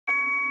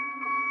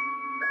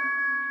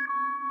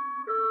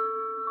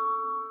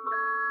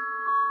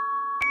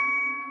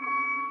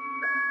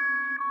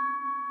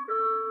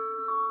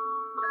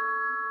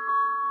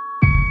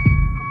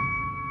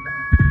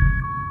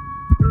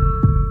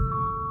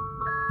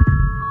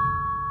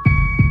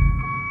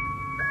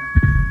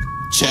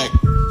Check.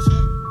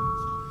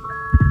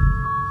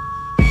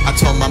 I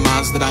told my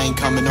moms that I ain't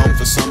coming home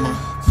for summer.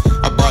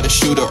 I bought a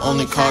shooter,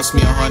 only cost me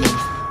 $100.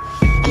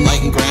 I'm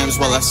lighting grams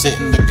while I sit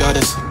in the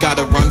gutters.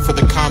 Gotta run for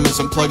the commons,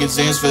 I'm plugging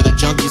xans for the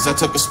junkies. I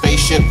took a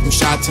spaceship from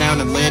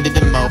Chi-Town and landed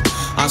in Mo.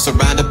 I'm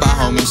surrounded by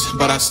homies,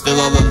 but I'm still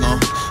all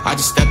alone. I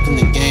just stepped in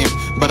the game,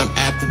 but I'm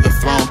after the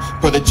throne.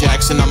 Put a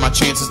Jackson on my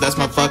chances, that's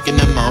my fucking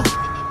MO.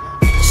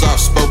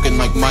 Soft spoken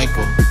like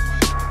Michael,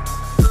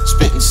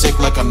 spitting sick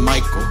like a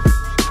Michael.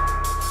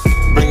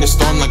 Bring the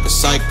storm like a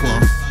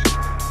cyclone.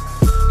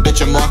 Bitch,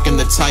 I'm walking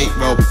the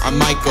tightrope, I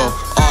might go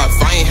off.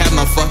 I ain't had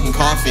my fucking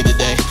coffee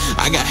today.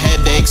 I got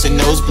headaches and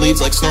nosebleeds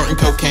like snorting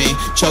cocaine.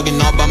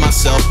 Chugging all by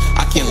myself,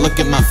 I can't look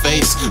at my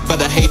face, but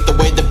I hate the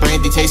way the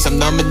brandy tastes, I'm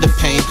numbing the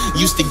pain.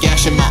 Used to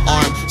gash in my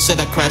arm, said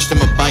I crashed on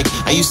my bike.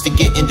 I used to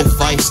get into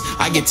fights,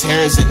 I get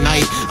terrors at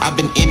night. I've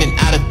been in and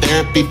out of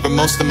therapy for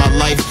most of my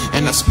life,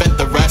 and I spent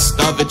the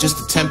rest of it just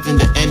attempting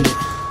to end it.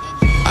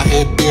 I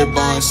hit beer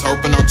bongs,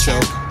 hoping I'll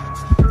choke.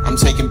 I'm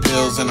taking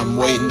pills and I'm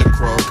waiting to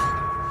croak.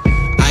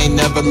 I ain't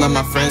never let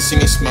my friends see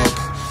me smoke.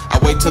 I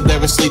wait till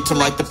they're asleep to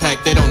light the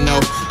pack, they don't know.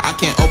 I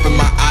can't open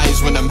my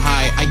eyes when I'm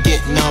high, I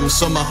get numb.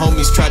 So my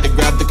homies tried to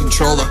grab the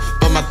controller,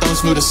 but my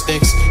thumbs knew the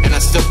sticks, and I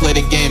still play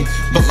the game.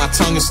 But my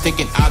tongue is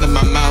sticking out of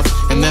my mouth,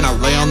 and then I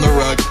lay on the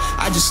rug.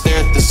 I just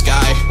stare at the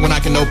sky when I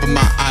can open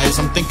my eyes.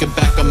 I'm thinking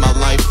back on my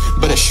life,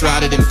 but it's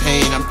shrouded in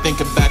pain. I'm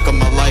thinking back on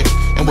my life,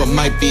 and what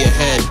might be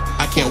ahead.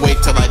 I can't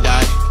wait till I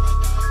die.